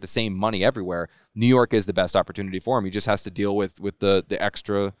 he's going to get the same money everywhere. New York is the best opportunity for him. He just has to deal with the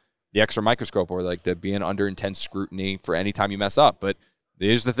extra microscope, or like the being under intense scrutiny for any time you mess up. But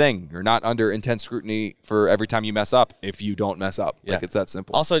here's the thing. You're not under intense scrutiny for every time you mess up if you don't mess up. Yeah. Like, it's that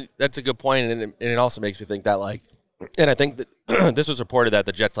simple. Also, that's a good point, and it also makes me think that, like, and I think that this was reported that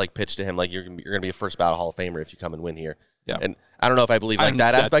the Jets, like, pitched to him, like, you're going to be a first ballot Hall of Famer if you come and win here. Yeah. And I don't know if I believe like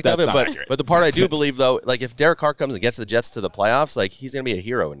that aspect of it, but the part I do believe, though, like, if Derek Carr comes and gets the Jets to the playoffs, like, he's going to be a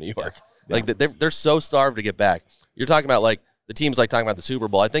hero in New York. Yeah. Like, they're so starved to get back. You're talking about, like, the teams, like, talking about the Super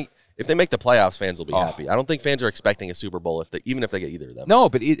Bowl. I think if they make the playoffs, fans will be happy. I don't think fans are expecting a Super Bowl even if they get either of them. No,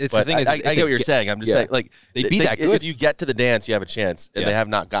 but the thing is, I get what you're saying. I'm just saying, like, they be that good. If you get to the dance, you have a chance, and they have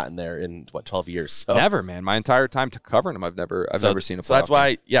not gotten there in 12 years. So. Never, man. My entire time to covering them, I've never seen a playoff. So that's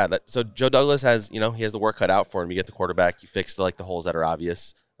why, so Joe Douglas has, he has the work cut out for him. You get the quarterback, you fix the holes that are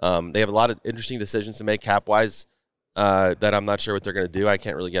obvious. They have a lot of interesting decisions to make cap wise. That I'm not sure what they're going to do. I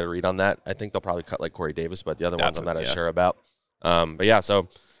can't really get a read on that. I think they'll probably cut like Corey Davis, but the other ones I'm not as sure about. But yeah, so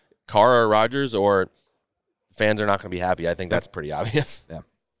Carr or Rodgers, or fans are not going to be happy. I think that's pretty obvious. Yeah.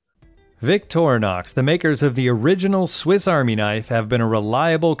 Victorinox, the makers of the original Swiss Army knife, have been a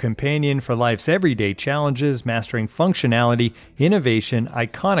reliable companion for life's everyday challenges, mastering functionality, innovation,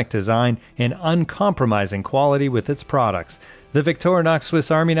 iconic design, and uncompromising quality with its products. The Victorinox Swiss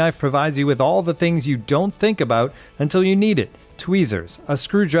Army knife provides you with all the things you don't think about until you need it. Tweezers, a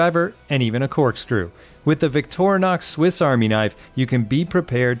screwdriver, and even a corkscrew. With the Victorinox Swiss Army knife, you can be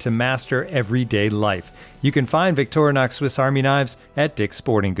prepared to master everyday life. You can find Victorinox Swiss Army knives at Dick's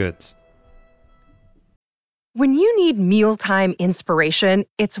Sporting Goods. When you need mealtime inspiration,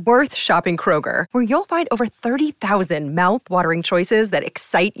 it's worth shopping Kroger, where you'll find over 30,000 mouth-watering choices that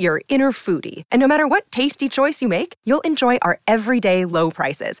excite your inner foodie. And no matter what tasty choice you make, you'll enjoy our everyday low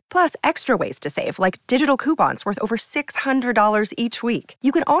prices, plus extra ways to save, like digital coupons worth over $600 each week.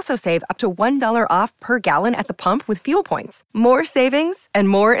 You can also save up to $1 off per gallon at the pump with fuel points. More savings and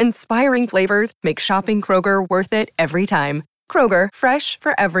more inspiring flavors make shopping Kroger worth it every time. Kroger, fresh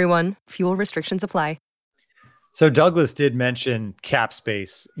for everyone. Fuel restrictions apply. So Douglas did mention cap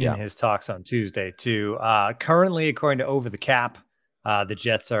space in his talks on Tuesday too. Currently, according to Over the Cap, the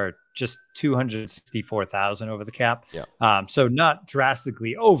Jets are just 264,000 over the cap. Yeah. So not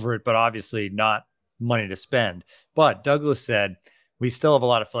drastically over it, but obviously not money to spend. But Douglas said, we still have a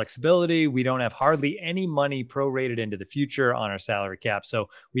lot of flexibility. We don't have hardly any money prorated into the future on our salary cap. So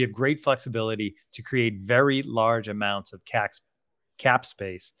we have great flexibility to create very large amounts of cap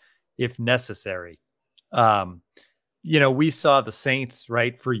space if necessary. We saw the Saints,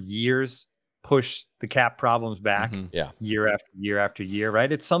 right, for years push the cap problems back year after year after year, right?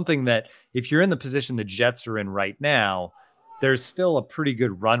 It's something that if you're in the position the Jets are in right now, there's still a pretty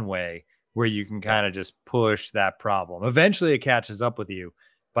good runway where you can kind of just push that problem. Eventually it catches up with you.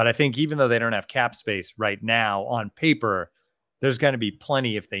 But I think even though they don't have cap space right now on paper, there's going to be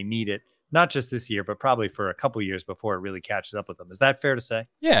plenty if they need it. Not just this year, but probably for a couple years before it really catches up with them. Is that fair to say?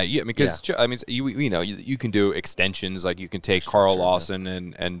 Yeah, because you can do extensions, like you can take Carl Lawson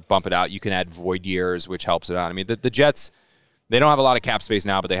and bump it out. You can add void years, which helps it out. I mean, the Jets, they don't have a lot of cap space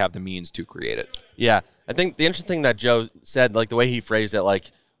now, but they have the means to create it. Yeah, I think the interesting thing that Joe said, like the way he phrased it,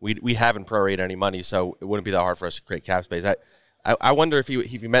 like we haven't prorated any money, so it wouldn't be that hard for us to create cap space. I wonder if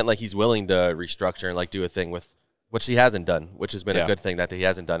he meant like he's willing to restructure and like do a thing with. Which he hasn't done, which has been a good thing that he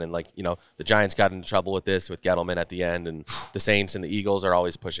hasn't done. And, the Giants got into trouble with this with Gettleman at the end, and the Saints and the Eagles are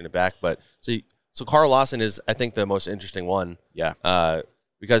always pushing it back. But so Carl Lawson is, I think, the most interesting one. Yeah.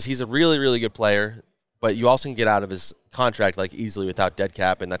 Because he's a really, really good player, but you also can get out of his contract, easily without dead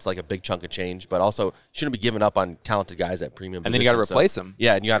cap, and that's, a big chunk of change. But also, you shouldn't be giving up on talented guys at premium and positions. then you got to replace him.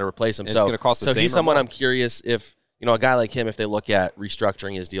 Yeah, and you got to replace him. And it's going to cost the same. So he's someone I'm curious if – a guy like him, if they look at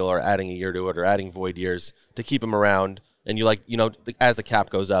restructuring his deal or adding a year to it or adding void years to keep him around, and as the cap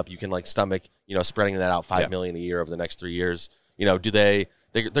goes up, you can stomach, spreading that out $5 million a year over the next 3 years. They're going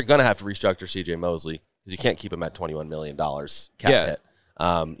to have to restructure C.J. Mosley because you can't keep him at $21 million cap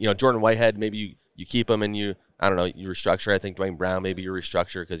hit. Jordan Whitehead, maybe you keep him and you restructure. I think Dwayne Brown, maybe you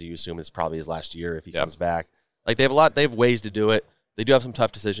restructure because you assume it's probably his last year if he comes back. They have ways to do it. They do have some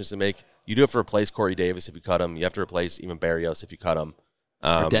tough decisions to make. You do have to replace Corey Davis if you cut him. You have to replace even Berrios if you cut him.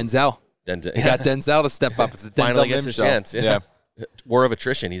 Or Denzel. Denzel. He got Denzel to step up. It's the Denzel finally gets his show. chance. Yeah. War of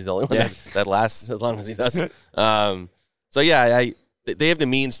attrition. He's the only one that lasts as long as he does. They have the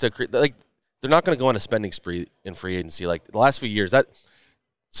means to create. Like, they're not going to go on a spending spree in free agency. Like the last few years,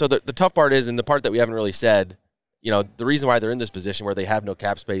 So the tough part is, and the part that we haven't really said, the reason why they're in this position where they have no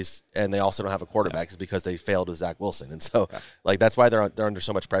cap space and they also don't have a quarterback is because they failed with Zach Wilson. And so, that's why they're under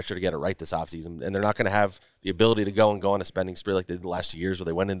so much pressure to get it right this offseason. And they're not going to have the ability to go on a spending spree like they did the last 2 years where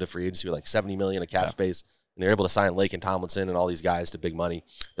they went into free agency with like $70 million of cap space. And they're able to sign Lake and Tomlinson and all these guys to big money.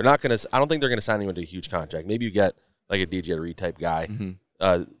 They're not going to – I don't think they're going to sign anyone to a huge contract. Maybe you get like a DJ Reed type guy.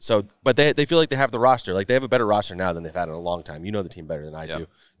 Mm-hmm. But they feel like they have the roster. Like, they have a better roster now than they've had in a long time. You know the team better than I do.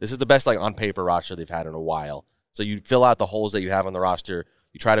 This is the best, like, on-paper roster they've had in a while. So you fill out the holes that you have on the roster.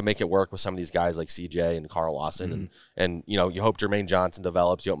 You try to make it work with some of these guys like CJ and Carl Lawson. And you hope Jermaine Johnson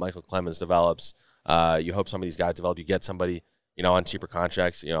develops. You hope Michael Clemens develops. You hope some of these guys develop. You get somebody, on cheaper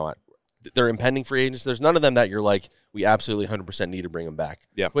contracts, they're impending free agents. There's none of them that you're like, we absolutely 100% need to bring them back.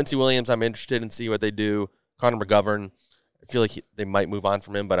 Yeah. Quincy Williams, I'm interested in see what they do. Connor McGovern, I feel like they might move on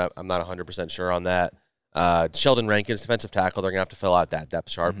from him, but I'm not 100% sure on that. Sheldon Rankins, defensive tackle, they're going to have to fill out that depth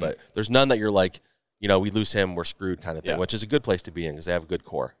chart, but there's none that you're like, we lose him, we're screwed kind of thing, which is a good place to be in because they have a good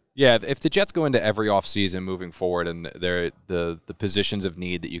core. Yeah, if the Jets go into every offseason moving forward and they're the positions of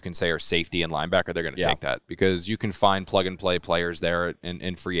need that you can say are safety and linebacker, they're going to take that because you can find plug-and-play players there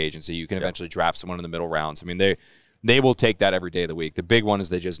in free agency. You can eventually draft someone in the middle rounds. I mean, they will take that every day of the week. The big one is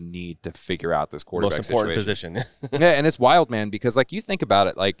they just need to figure out this quarterback most important situation. position. Yeah, and it's wild, man, because, like, you think about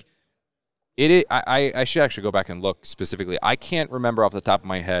it, like, I should actually go back and look specifically. I can't remember off the top of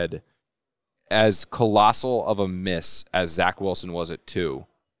my head as colossal of a miss as Zach Wilson was at 2.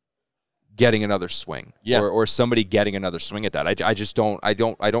 Getting another swing, or somebody getting another swing at that. I just don't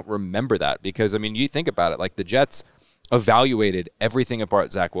remember that because, I mean, you think about it, like the Jets evaluated everything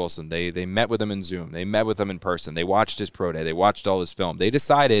about Zach Wilson. They met with him in Zoom. They met with him in person. They watched his pro day. They watched all his film. They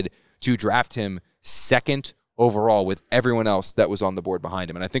decided to draft him 2nd overall with everyone else that was on the board behind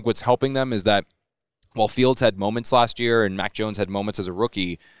him. And I think what's helping them is that while Fields had moments last year and Mac Jones had moments as a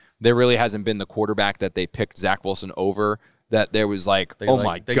rookie, there really hasn't been the quarterback that they picked Zach Wilson over that there was like,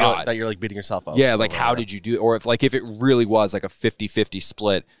 my God. That you're like beating yourself up. Yeah, like how did you do it? Or if it really was like a 50-50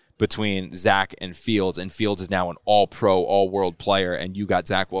 split between Zach and Fields is now an all-pro, all-world player, and you got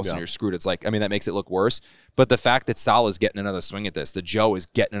Zach Wilson, you're screwed. It's like, I mean, that makes it look worse. But the fact that Salah's getting another swing at this, that Joe is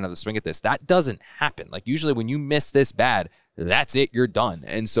getting another swing at this, that doesn't happen. Like usually when you miss this bad, that's it, you're done.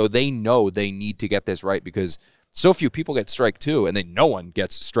 And so they know they need to get this right because so few people get strike 2, and then no one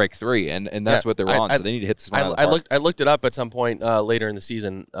gets strike 3, and that's what they're on. So they need to hit this one. I looked it up at some point later in the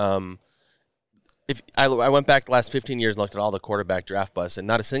season. If I went back the last 15 years and looked at all the quarterback draft busts, and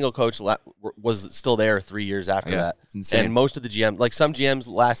not a single coach was still there 3 years after that. It's insane. And most of the GMs, like some GMs,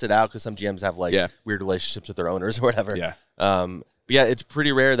 lasted out because some GMs have like weird relationships with their owners or whatever. Yeah. But yeah, it's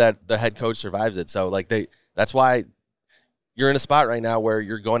pretty rare that the head coach survives it. So like that's why. You're in a spot right now where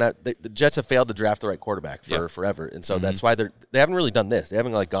you're going out. The Jets have failed to draft the right quarterback for forever, and so that's why they haven't really done this. They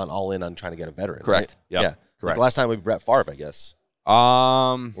haven't like gone all in on trying to get a veteran. Correct. Right? Yeah. Correct. Like the last time we Brett Favre, I guess.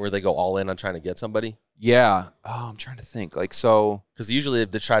 Where they go all in on trying to get somebody. Yeah. Oh, I'm trying to think. Like so, because usually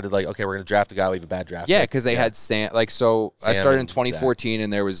they try to like, okay, we're going to draft a guy. We have a bad draft. Yeah, because they had Sam. Like so, I started in 2014,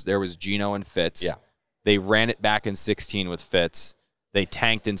 and there was Geno and Fitz. Yeah. They ran it back in 16 with Fitz. They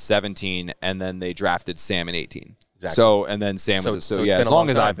tanked in 17, and then they drafted Sam in 18. Exactly. So, and then Sam was as long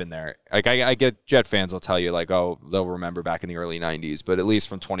as time. I've been there. Like, I get Jet fans will tell you, like, oh, they'll remember back in the early 90s, but at least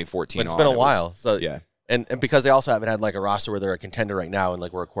from 2014 but it's been a while. So, yeah. And because they also haven't had, like, a roster where they're a contender right now and,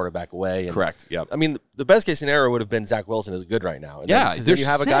 like, we're a quarterback away. And, correct, yep. I mean, the best-case scenario would have been Zach Wilson is good right now. And because then you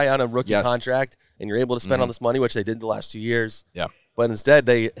have a guy on a rookie contract, and you're able to spend all this money, which they did the last 2 years. Yeah. But instead,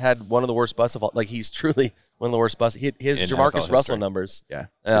 they had one of the worst busts of all. Like, he's truly one of the worst busts. His Jamarcus Russell numbers. Yeah.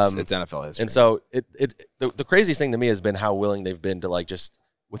 It's NFL history. And so the craziest thing to me has been how willing they've been to, like, just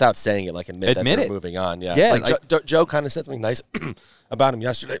without saying it, like, admit that they're moving on. Yeah. Yeah. Like Joe kind of said something nice about him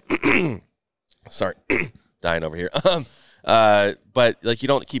yesterday. Sorry. Dying over here. But, like, you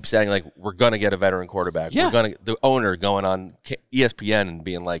don't keep saying, like, we're going to get a veteran quarterback. Yeah. The owner going on ESPN and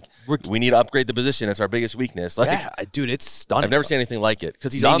being like, we need to upgrade the position. It's our biggest weakness. Like, yeah, dude, it's stunning. I've never seen anything like it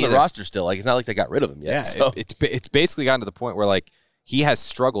because he's on the roster still. Like, it's not like they got rid of him yet. Yeah, so. it's basically gotten to the point where, like, he has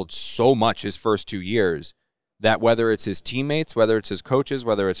struggled so much his first 2 years that whether it's his teammates, whether it's his coaches,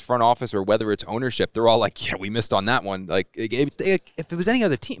 whether it's front office, or whether it's ownership, they're all like, yeah, we missed on that one. Like, if it was any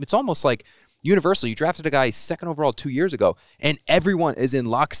other team, it's almost like universally, you drafted a guy 2nd overall 2 years ago, and everyone is in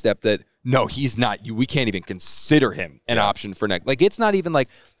lockstep that, no, he's not. We can't even consider consider him an option for next. Like, it's not even like,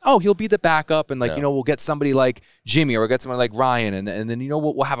 oh, he'll be the backup, and like, we'll get somebody like Jimmy, or we'll get somebody like Ryan, and then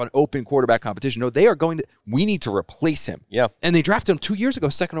we'll have an open quarterback competition. No, they are going to. We need to replace him. Yeah, and they drafted him 2 years ago,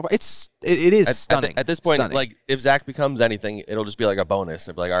 second overall. It is stunning. At this point, like if Zach becomes anything, it'll just be like a bonus.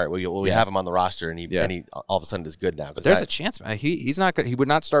 They'll be like, all right, we have him on the roster, and he all of a sudden is good now. There's a chance, man. He's not good. He would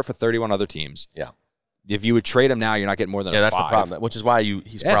not start for 31 other teams. Yeah. If you would trade him now, you're not getting more than that's 5. the problem, which is why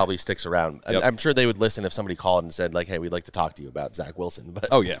he's probably sticks around. Yep. I'm sure they would listen if somebody called and said, like, hey, we'd like to talk to you about Zach Wilson.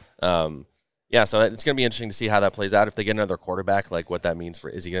 But so it's going to be interesting to see how that plays out. If they get another quarterback, like what that means for,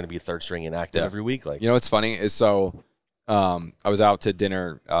 is he going to be third string inactive every week? Like, what's funny is I was out to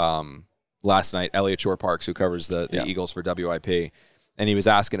dinner last night. Elliot Shore Parks, who covers the Eagles for WIP, and he was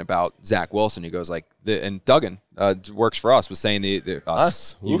asking about Zach Wilson. He goes like, and Duggan works for us, was saying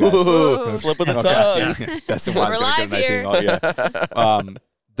us. You guys. Slip of the tongue. Yeah. That's the one. We're live here.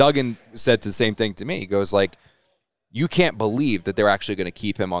 Duggan said the same thing to me. He goes like, you can't believe that they're actually going to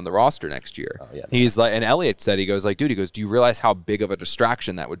keep him on the roster next year. He's like, and Elliot said, he goes like, dude, do you realize how big of a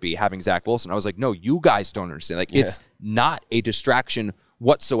distraction that would be having Zach Wilson? I was like, no, you guys don't understand. Like, it's not a distraction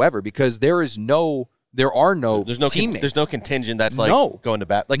whatsoever, because there are no teammates. There's no contingent that's like going to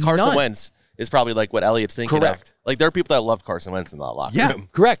bat. Like Carson Wentz is probably like what Elliot's thinking Correct. of. Like there are people that love Carson Wentz in the locker room.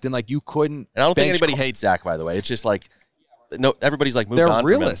 Correct. And like you couldn't. And I don't think anybody hates Zach, by the way. It's just like everybody's like moved on.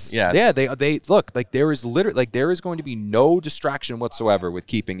 They're realists. From him. Yeah. They look like there is going to be no distraction whatsoever with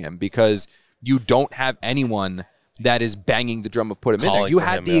keeping him, because you don't have anyone that is banging the drum of put him in there. You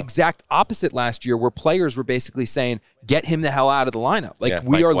had the exact opposite last year, where players were basically saying, get him the hell out of the lineup. Like,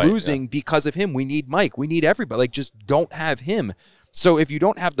 we are losing because of him. We need Mike. We need everybody. Like, just don't have him. So if you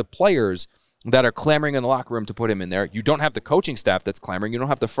don't have the players that are clamoring in the locker room to put him in there, you don't have the coaching staff that's clamoring, you don't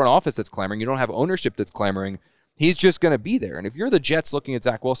have the front office that's clamoring, you don't have ownership that's clamoring, he's just going to be there. And if you're the Jets looking at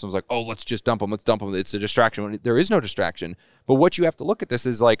Zach Wilson, it's like, oh, let's just dump him. It's a distraction. There is no distraction. But what you have to look at this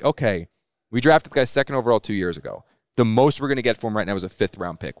is like, okay, we drafted the guy second overall 2 years ago. The most we're going to get for him right now is a 5th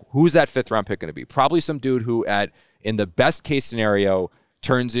round pick. Who's that 5th round pick going to be? Probably some dude who, in the best case scenario,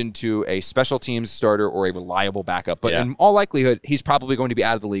 turns into a special teams starter or a reliable backup. But in all likelihood, he's probably going to be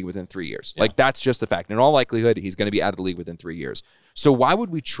out of the league within 3 years. Like, that's just the fact. In all likelihood, he's going to be out of the league within 3 years. So why would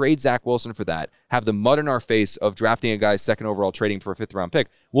we trade Zach Wilson for that, have the mud in our face of drafting a guy second overall, trading for a 5th round pick?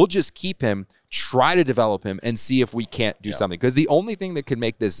 We'll just keep him, try to develop him, and see if we can't do something. Because the only thing that could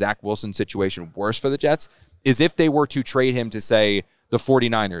make this Zach Wilson situation worse for the Jets is if they were to trade him to, say, the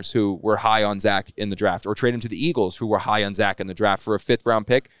 49ers, who were high on Zach in the draft, or trade him to the Eagles, who were high on Zach in the draft, for a 5th round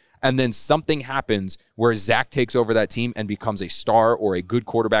pick, and then something happens where Zach takes over that team and becomes a star or a good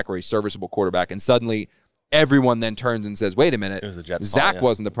quarterback or a serviceable quarterback, and suddenly everyone then turns and says, wait a minute, Zach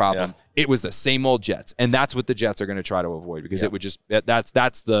wasn't the problem. Yeah. It was the same old Jets. And that's what the Jets are going to try to avoid, because it would just,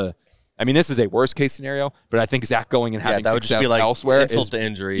 that's the, I mean, this is a worst case scenario, but I think Zach going and having that would success just be like elsewhere. Insult to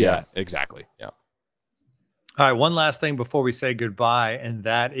injury. Yeah, exactly. Yeah. All right, one last thing before we say goodbye, and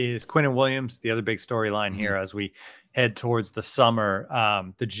that is Quinnen Williams, the other big storyline here as we head towards the summer.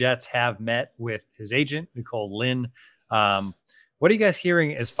 The Jets have met with his agent, Nicole Lynn. What are you guys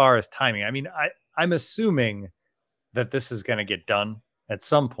hearing as far as timing? I mean, I'm assuming that this is going to get done at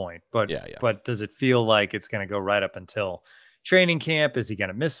some point, but but does it feel like it's going to go right up until training camp? Is he going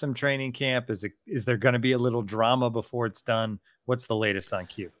to miss some training camp? Is there going to be a little drama before it's done? What's the latest on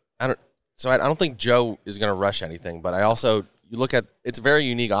Q? I don't think Joe is going to rush anything, but you look at, it's a very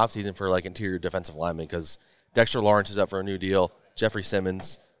unique offseason for like interior defensive linemen, because Dexter Lawrence is up for a new deal. Jeffrey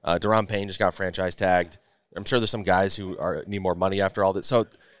Simmons, Daron Payne just got franchise tagged. I'm sure there's some guys who need more money after all this. So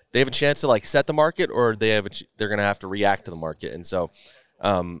they have a chance to like set the market, or they're going to have to react to the market. And so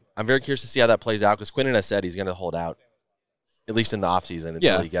I'm very curious to see how that plays out, because Quinnen has said he's going to hold out, at least in the offseason,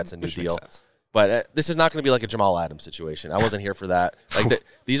 until he gets a new deal. But this is not going to be like a Jamal Adams situation. I wasn't here for that. Like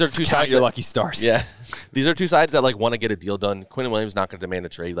these are two sides. Your lucky stars. Yeah, these are two sides that like want to get a deal done. Quinnen Williams is not going to demand a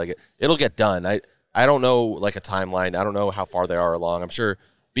trade. Like it'll get done. I don't know like a timeline. I don't know how far they are along. I'm sure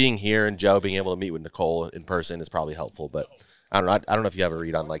being here and Joe being able to meet with Nicole in person is probably helpful. But I don't know. I don't know if you have a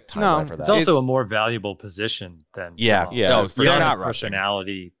read on like timeline for that. It's also a more valuable position than Jamal. No, for sure. not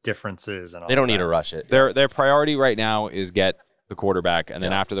personality differences and all they don't need to rush it. Their priority right now is get the quarterback, and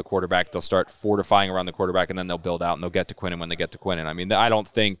then after the quarterback, they'll start fortifying around the quarterback, and then they'll build out, and they'll get to Quinnen when they get to Quinnen. I mean, I don't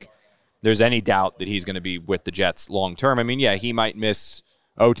think there's any doubt that he's going to be with the Jets long term. I mean, yeah, he might miss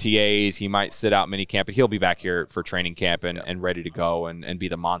OTAs, he might sit out minicamp, but he'll be back here for training camp and ready to go and be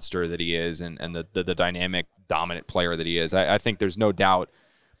the monster that he is and the dynamic, dominant player that he is. I think there's no doubt.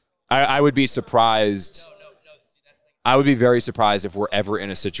 I would be surprised. I would be very surprised if we're ever in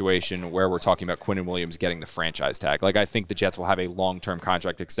a situation where we're talking about Quinnen Williams getting the franchise tag. Like, I think the Jets will have a long-term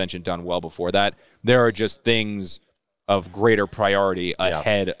contract extension done well before that. There are just things of greater priority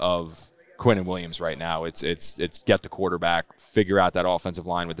ahead of Quinnen Williams right now. It's get the quarterback, figure out that offensive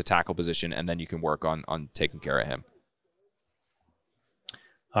line with the tackle position, and then you can work on taking care of him.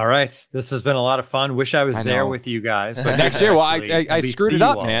 All right. This has been a lot of fun. Wish I was there with you guys. But next year, well, I screwed it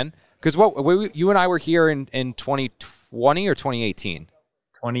up, man. Because you and I were here in 2020 or 2018?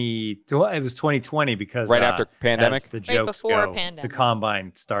 It was 2020 because right after pandemic, the jokes right before go, pandemic, the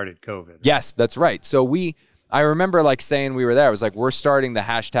combine started COVID. Yes, that's right. So I remember like saying we were there. I was like, we're starting the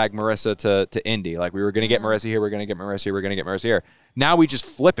hashtag Marissa to Indy. Like we were going to get Marissa here, we're going to get Marissa here, we're going to get Marissa here. Now we just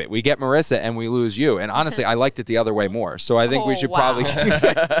flip it. We get Marissa and we lose you. And honestly, I liked it the other way more. So I think we should probably.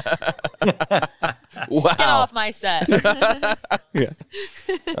 Wow. Get off my set. Yeah.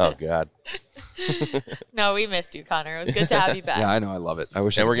 Oh, God. No, we missed you, Connor. It was good to have you back. Yeah, I know. I love it. I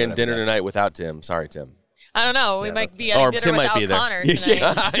wish. And we're getting dinner tonight without Tim. Sorry, Tim. I don't know. We might be getting dinner Tim without might be there. Connor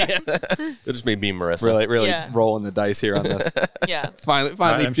tonight. It'll just be me, Marissa. Really rolling the dice here on this. Yeah. Finally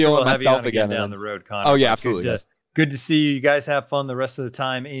I'm feeling sure we'll myself have you again down the road, Connor. Oh yeah, absolutely. Good to see you. You guys have fun the rest of the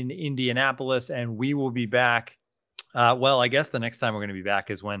time in Indianapolis, and we will be back. I guess the next time we're going to be back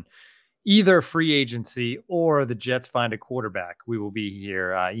is when either free agency or the Jets find a quarterback. We will be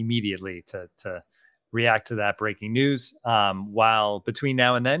here immediately to react to that breaking news. While between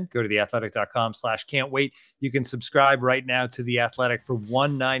now and then, go to theathletic.com/can't wait. You can subscribe right now to The Athletic for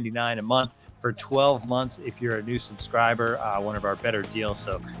 $1.99 a month for 12 months. If you're a new subscriber, one of our better deals.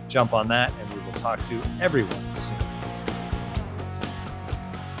 So jump on that, and we will talk to everyone soon.